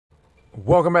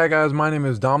Welcome back, guys. My name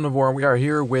is Domnivore, and we are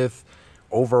here with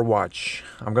Overwatch.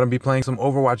 I'm going to be playing some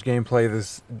Overwatch gameplay.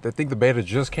 I think the beta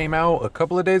just came out a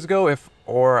couple of days ago,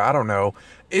 or I don't know.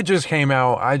 It just came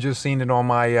out. I just seen it on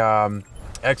my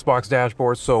Xbox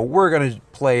dashboard, so we're going to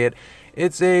play it.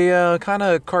 It's a kind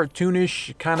of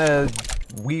cartoonish, kind of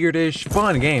weirdish,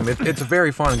 fun game. It's a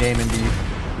very fun game indeed.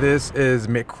 This is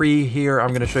McCree here.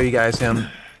 I'm going to show you guys him.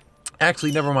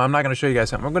 Actually, never mind. I'm not going to show you guys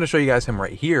him. I'm going to show you guys him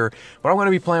right here. But I'm going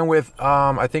to be playing with,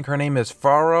 I think her name is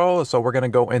Faro. So we're going to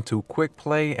go into quick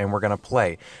play and we're going to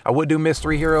play. I would do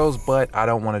mystery heroes, but I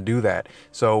don't want to do that.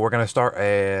 So we're going to start,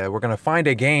 we're going to find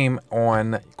a game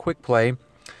on quick play.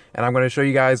 And I'm going to show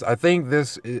you guys, I think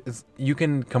this is, you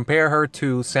can compare her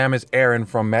to Samus Aran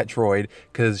from Metroid.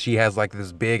 Because she has like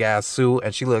this big ass suit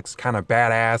and she looks kind of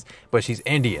badass, but she's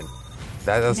Indian.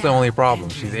 That's the only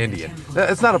problem. She's Indian.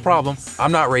 It's not a problem.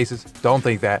 I'm not racist. Don't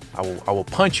think that. I will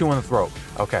punch you in the throat.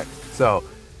 Okay. So,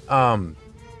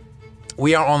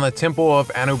 we are on the Temple of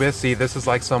Anubis. See, this is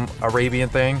like some Arabian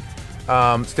thing.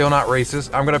 Still not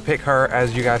racist. I'm gonna pick her,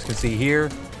 as you guys can see here.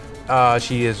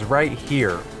 She is right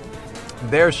here.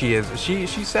 There she is.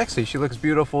 She's sexy. She looks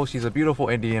beautiful. She's a beautiful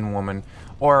Indian woman,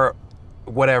 or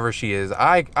whatever she is.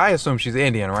 I assume she's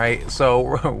Indian, right? So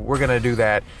we're gonna do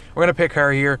that. We're gonna pick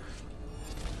her here.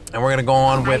 And we're gonna go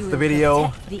on with the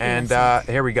video, and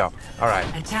here we go. All right.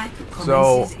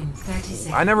 So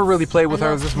I never really played with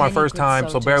her. This is my first time,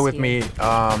 so bear with me.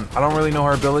 I don't really know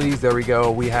her abilities. There we go.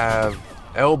 We have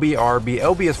LB, RB.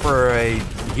 LB is for a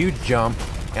huge jump,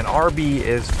 and RB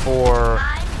is for,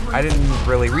 I didn't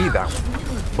really read that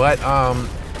one, but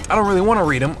I don't really want to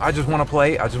read them. I just want to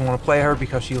play. I just want to play her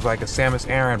because she's like a Samus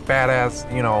Aran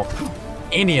badass, you know,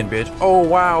 Indian bitch. Oh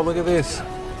wow, look at this.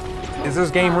 Is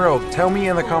this game real? Tell me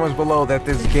in the comments below that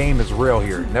this game is real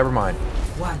here. Never mind.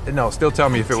 No, still tell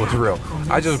me if it was real.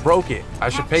 I just broke it. I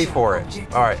should pay for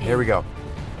it. All right, here we go.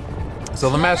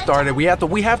 So the match started. We have to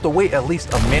wait at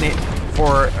least a minute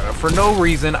for no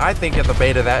reason. I think in the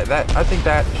beta I think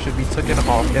that should be taken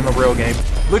off in the real game.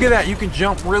 Look at that. You can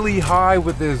jump really high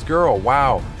with this girl.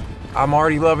 Wow. I'm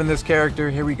already loving this character.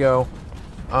 Here we go.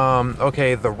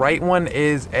 Okay, the right one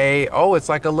is it's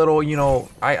like a little, you know,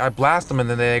 I blast them and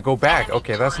then they go back.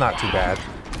 Okay, that's not too bad.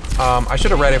 I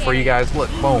should have read it for you guys. Look,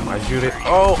 boom, I shoot it.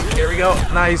 Oh, here we go.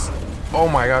 Nice. Oh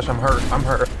my gosh, I'm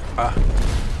hurt.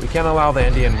 We can't allow the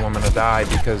Indian woman to die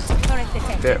because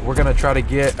we're gonna try to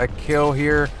get a kill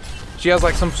here. She has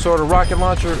like some sort of rocket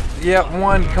launcher. Yeah,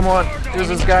 one, come on. There's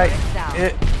this guy.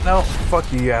 No,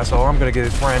 fuck you, you asshole. I'm gonna get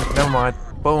his friend. Never mind.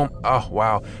 Boom. Oh,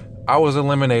 wow. I was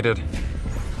eliminated.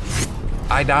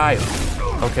 I died.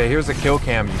 Okay, here's a kill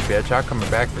cam, you bitch. I'm coming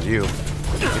back for you.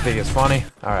 You think it's funny?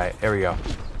 Alright, here we go.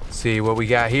 See what we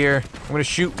got here. I'm gonna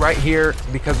shoot right here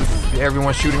because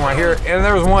everyone's shooting right here. And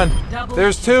there's one.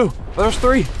 There's two. There's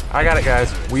three. I got it,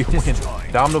 guys. We win.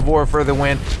 Domnivore for the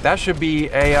win. That should be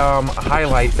a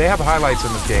highlight. They have highlights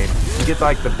in this game. You get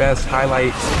like the best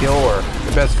highlight skill or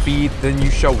the best feed, then you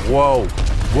show, whoa,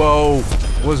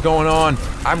 what's going on?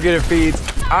 I'm getting feeds.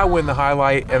 I win the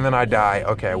highlight and then I die.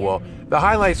 Okay, well, the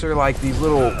highlights are like these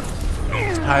little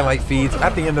highlight feeds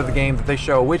at the end of the game that they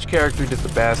show which character did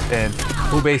the best and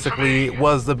who basically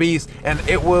was the beast, and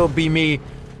it will be me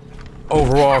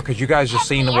overall because you guys just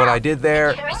seen what I did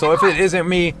there. So if it isn't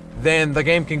me, then the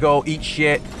game can go eat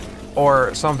shit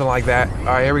or something like that. All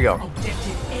right, here we go.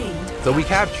 So we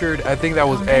captured, I think that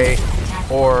was A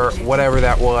or whatever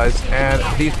that was, and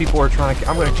these people are trying to,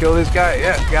 I'm gonna kill this guy.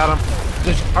 Yeah, got him.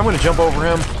 I'm gonna jump over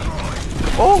him.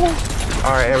 Oh!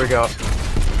 Alright, here we go.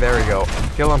 There we go.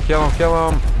 Kill him, kill him,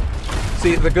 kill him.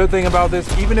 See, the good thing about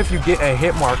this, even if you get a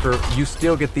hit marker, you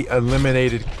still get the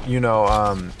eliminated, you know,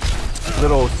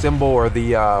 little symbol or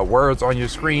the words on your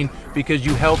screen because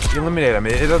you helped eliminate him.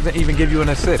 It doesn't even give you an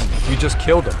assist. You just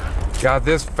killed him. Got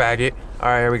this faggot.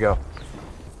 Alright, here we go.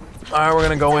 Alright, we're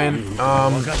gonna go in.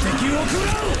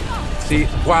 See,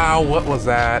 wow, what was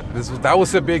that? That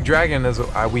was a big dragon as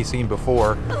we seen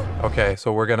before. Okay,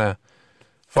 so we're gonna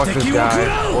fuck this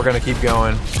guy. We're gonna keep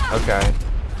going. Okay.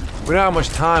 We don't have much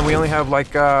time. We only have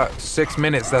like 6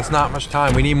 minutes. That's not much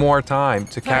time. We need more time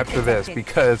to capture this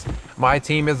because my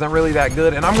team isn't really that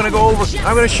good. And I'm gonna go over.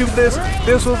 I'm gonna shoot this.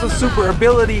 This was a super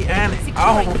ability, and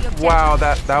oh wow,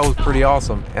 that was pretty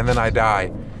awesome. And then I die.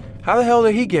 How the hell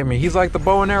did he get me? He's like the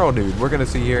bow and arrow dude. We're gonna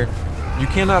see here. You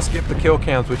cannot skip the kill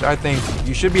cams, which I think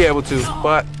you should be able to,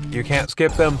 but you can't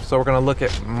skip them. So we're gonna look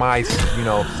at my, you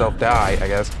know, self die, I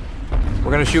guess. We're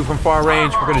gonna shoot from far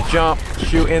range. We're gonna jump,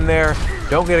 shoot in there.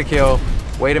 Don't get a kill.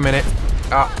 Wait a minute.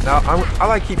 Now I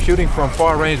like keep shooting from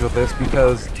far range with this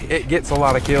because it gets a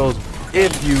lot of kills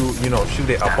if you know, shoot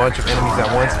at a bunch of enemies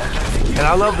at once. And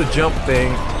I love the jump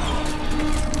thing.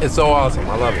 It's so awesome.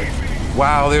 I love it.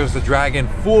 Wow, there's the dragon.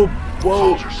 Full.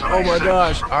 Whoa. Oh my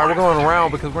gosh. All right, we're going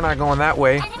around because we're not going that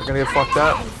way. We're going to get fucked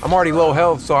up. I'm already low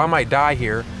health, so I might die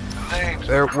here.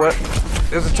 There. What?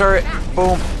 There's a turret.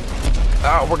 Boom.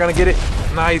 Oh, we're going to get it.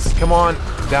 Nice. Come on.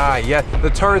 Die. Yeah, the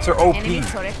turrets are OP.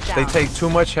 They take too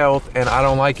much health, and I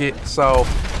don't like it. So,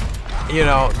 you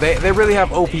know, they really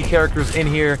have OP characters in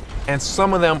here. And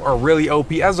some of them are really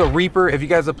OP. As a Reaper, if you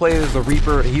guys have played as a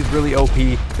Reaper, he's really OP.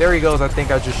 There he goes. I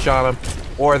think I just shot him.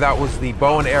 Or that was the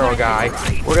bow and arrow guy.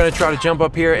 We're going to try to jump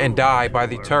up here and die by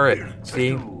the turret.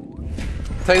 See?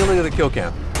 Take a look at the kill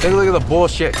cam. Take a look at the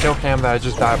bullshit kill cam that I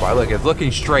just died by. Look, it's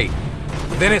looking straight.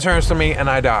 Then it turns to me and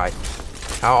I die.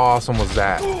 How awesome was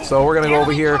that? So we're going to go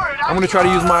over here. I'm going to try to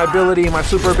use my ability, my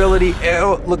super ability.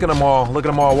 Oh, look at them all. Look at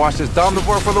them all. Watch this.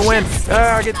 Domnivore for the win.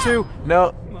 I get 2.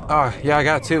 No. Yeah, I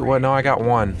got 2. Well, no, I got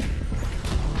 1.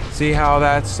 See how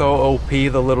that's so OP,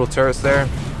 the little turrets there?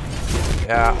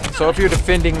 Yeah. So if you're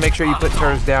defending, make sure you put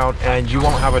turrets down and you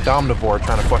won't have a Domnivore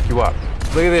trying to fuck you up.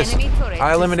 Look at this.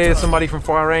 I eliminated somebody from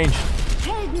far range.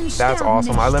 That's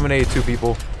awesome. I eliminated 2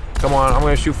 people. Come on, I'm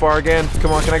going to shoot far again.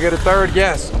 Come on, can I get a 3rd?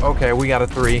 Yes. Okay, we got a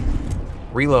 3.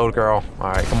 Reload, girl.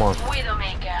 All right, come on. We're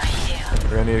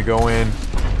going to need to go in.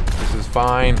 This is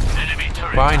fine.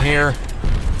 Fine here.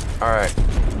 All right.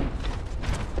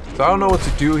 So I don't know what to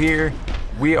do here.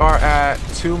 We are at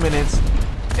 2 minutes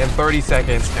and 30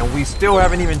 seconds, and we still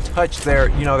haven't even touched their,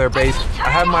 you know, their base. I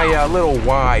have my little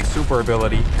Y super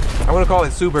ability. I'm gonna call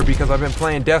it super because I've been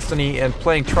playing Destiny and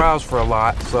playing Trials for a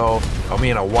lot. So I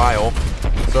mean a while.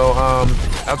 So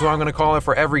that's what I'm gonna call it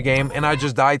for every game. And I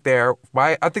just died there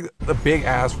by I think the big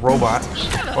ass robot.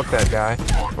 Fuck that guy.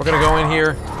 We're gonna go in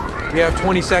here. We have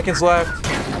 20 seconds left.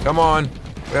 Come on.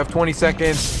 We have 20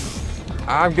 seconds.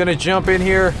 I'm gonna jump in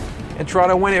here and try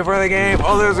to win it for the game.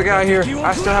 Oh, there's a guy here.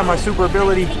 I still have my super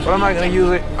ability, but I'm not gonna use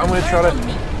it. I'm gonna try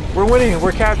to. We're winning.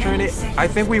 We're capturing it. I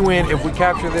think we win if we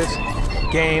capture this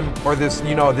game or this,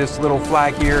 you know, this little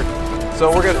flag here.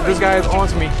 So we're gonna. This guy is on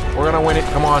to me. We're gonna win it.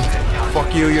 Come on.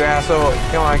 Fuck you, you asshole.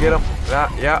 Come on, get him.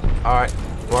 Yeah. All right.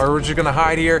 Well, we're just gonna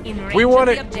hide here. We won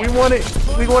it. We won it.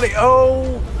 We won it.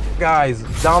 Oh, guys,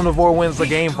 Domnivore wins the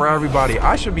game for everybody.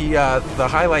 I should be the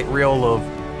highlight reel of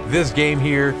this game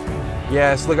here.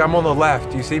 Yes, look, I'm on the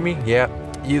left. You see me? Yeah,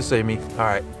 you see me. All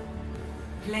right.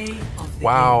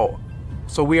 Wow.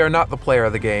 So we are not the player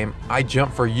of the game. I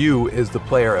Jump For You is the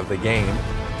player of the game.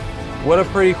 What a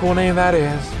pretty cool name that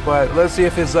is. But let's see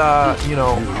if his, you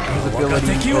know, his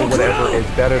ability or whatever is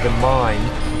better than mine.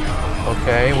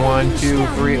 Okay, 1, 2,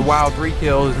 3. Wow, 3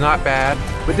 kills, not bad.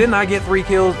 But didn't I get 3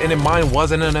 kills and then mine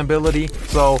wasn't an ability?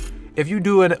 So if you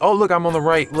do an, oh, look, I'm on the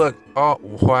right. Look, oh,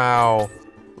 wow.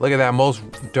 Look at that, most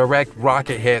direct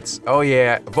rocket hits. Oh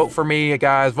yeah, vote for me,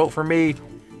 guys, vote for me.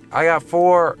 I got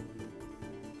 4.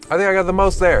 I think I got the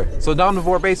most there. So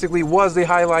Domnivore basically was the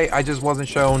highlight, I just wasn't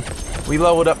shown. We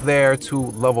leveled up there to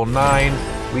level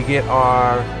 9. We get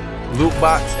our loot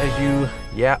box as you,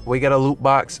 yeah, we get a loot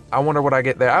box. I wonder what I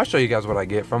get there. I'll show you guys what I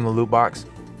get from the loot box.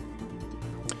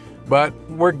 But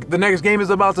the next game is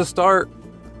about to start.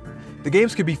 The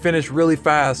games could be finished really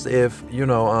fast if, you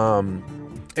know,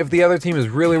 if the other team is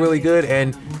really, really good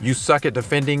and you suck at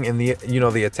defending and the, you know,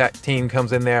 the attack team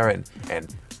comes in there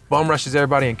and bum rushes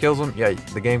everybody and kills them, yeah,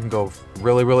 the game can go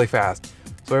really, really fast.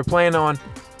 So we're playing on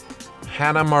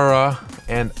Hanamura,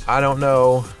 and I don't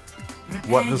know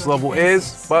what this level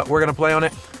is, but we're gonna play on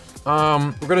it.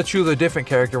 We're gonna choose a different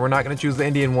character. We're not gonna choose the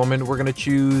Indian woman. We're gonna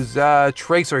choose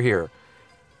Tracer here.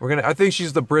 I think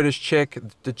she's the British chick,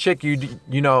 the chick you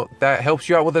know that helps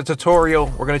you out with the tutorial.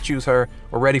 We're gonna choose her.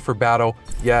 We're ready for battle.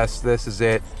 Yes, this is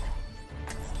it.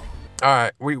 All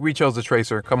right, we chose the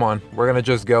Tracer. Come on, we're gonna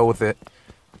just go with it.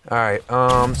 All right.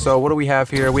 So what do we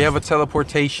have here? We have a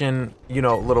teleportation, you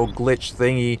know, little glitch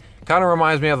thingy. Kind of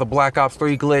reminds me of the Black Ops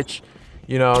 3 glitch.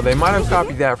 You know, they might have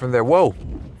copied that from there. Whoa,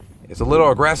 it's a little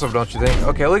aggressive, don't you think?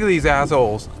 Okay, look at these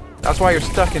assholes. That's why you're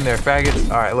stuck in there, faggots.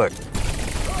 All right, look.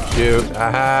 Shoot.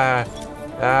 I'm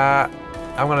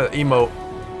gonna emote.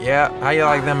 Yeah, how you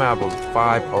like them apples?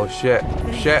 5. Oh shit.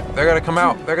 Shit. They're gonna come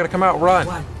out. They're gonna come out.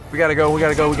 Run. We gotta go. We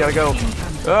gotta go. We gotta go.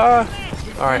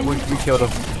 Alright, we killed him.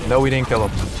 No, we didn't kill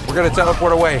him. We're gonna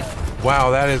teleport away.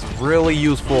 Wow, that is really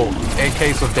useful in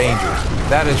case of danger.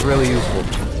 That is really useful.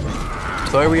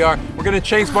 So here we are. We're gonna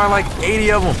chase by like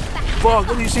 80 of them. Fuck,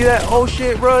 did you see that? Oh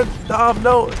shit, run.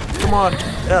 No. Come on.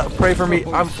 Pray for me.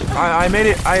 I made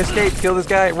it. I escaped. Kill this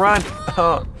guy. Run.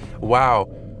 Wow.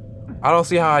 I don't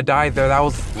see how I died there. That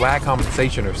was lag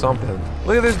compensation or something.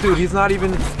 Look at this dude. He's not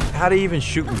even, how to even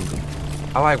shoot me.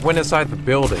 I like went inside the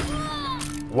building.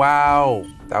 Wow.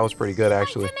 That was pretty good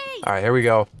actually. All right, here we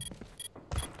go.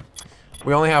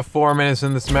 We only have 4 minutes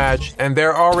in this match, and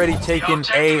they're already taking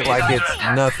A like it's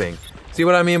nothing. See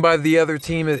what I mean by the other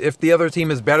team? If the other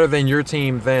team is better than your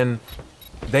team, then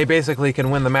they basically can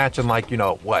win the match in like, you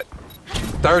know, what?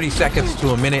 30 seconds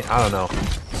to a minute? I don't know.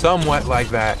 Somewhat like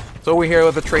that. So we're here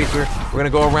with a Tracer. We're gonna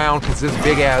go around because this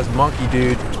big ass monkey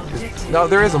dude. No,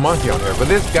 there is a monkey on here, but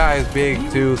this guy is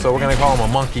big too, so we're gonna call him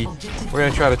a monkey. We're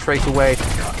gonna try to trace away.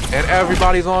 And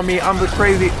everybody's on me. I'm the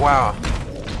crazy. Wow.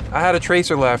 I had a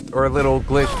Tracer left, or a little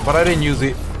glitch, but I didn't use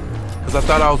it because I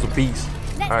thought I was a beast.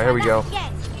 All right, here we go.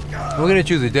 We're gonna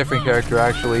choose a different character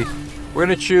actually. We're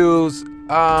gonna choose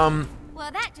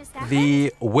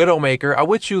the Widowmaker. I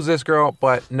would choose this girl,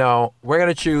 but no. We're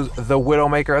gonna choose the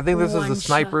Widowmaker. I think this is a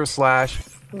sniper slash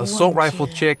assault rifle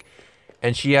chick,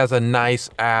 and she has a nice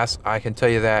ass. I can tell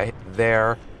you that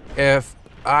there. If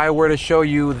I were to show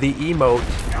you the emote,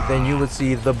 then you would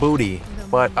see the booty.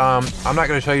 But I'm not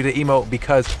gonna show you the emote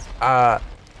because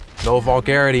no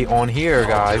vulgarity on here,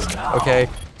 guys. Okay.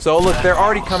 So look, they're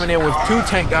already coming in with 2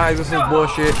 tank guys. This is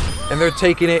bullshit, and they're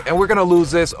taking it, and we're gonna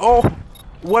lose this. Oh,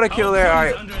 what a kill there! All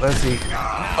right, let's see.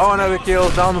 Oh, another kill.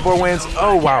 Domnivore wins.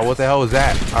 Oh wow, what the hell was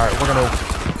that? All right, we're gonna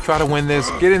try to win this.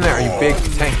 Get in there, you big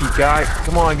tanky guy.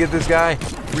 Come on, get this guy.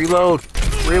 Reload,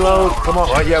 reload. Come on.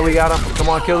 Oh yeah, we got him. Come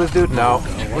on, kill this dude. No,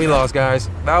 we lost, guys.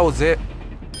 That was it.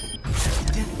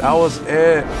 That was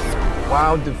it.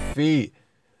 Wow, defeat.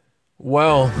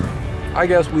 Well, I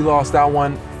guess we lost that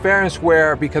one fair and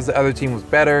square because the other team was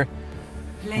better.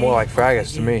 More like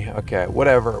faggots to me. Okay,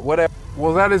 whatever.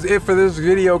 Well, that is it for this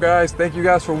video, guys. Thank you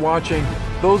guys for watching.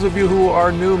 Those of you who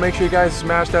are new, make sure you guys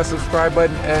smash that subscribe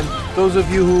button. And those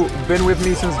of you who've been with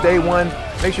me since day one,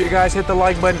 make sure you guys hit the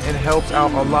like button. It helps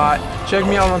out a lot. Check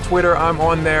me out on Twitter. I'm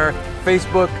on there.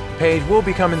 Facebook page will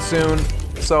be coming soon.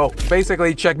 So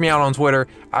basically, check me out on Twitter.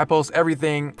 I post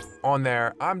everything on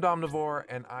there. I'm Domnivore,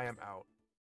 and I am out.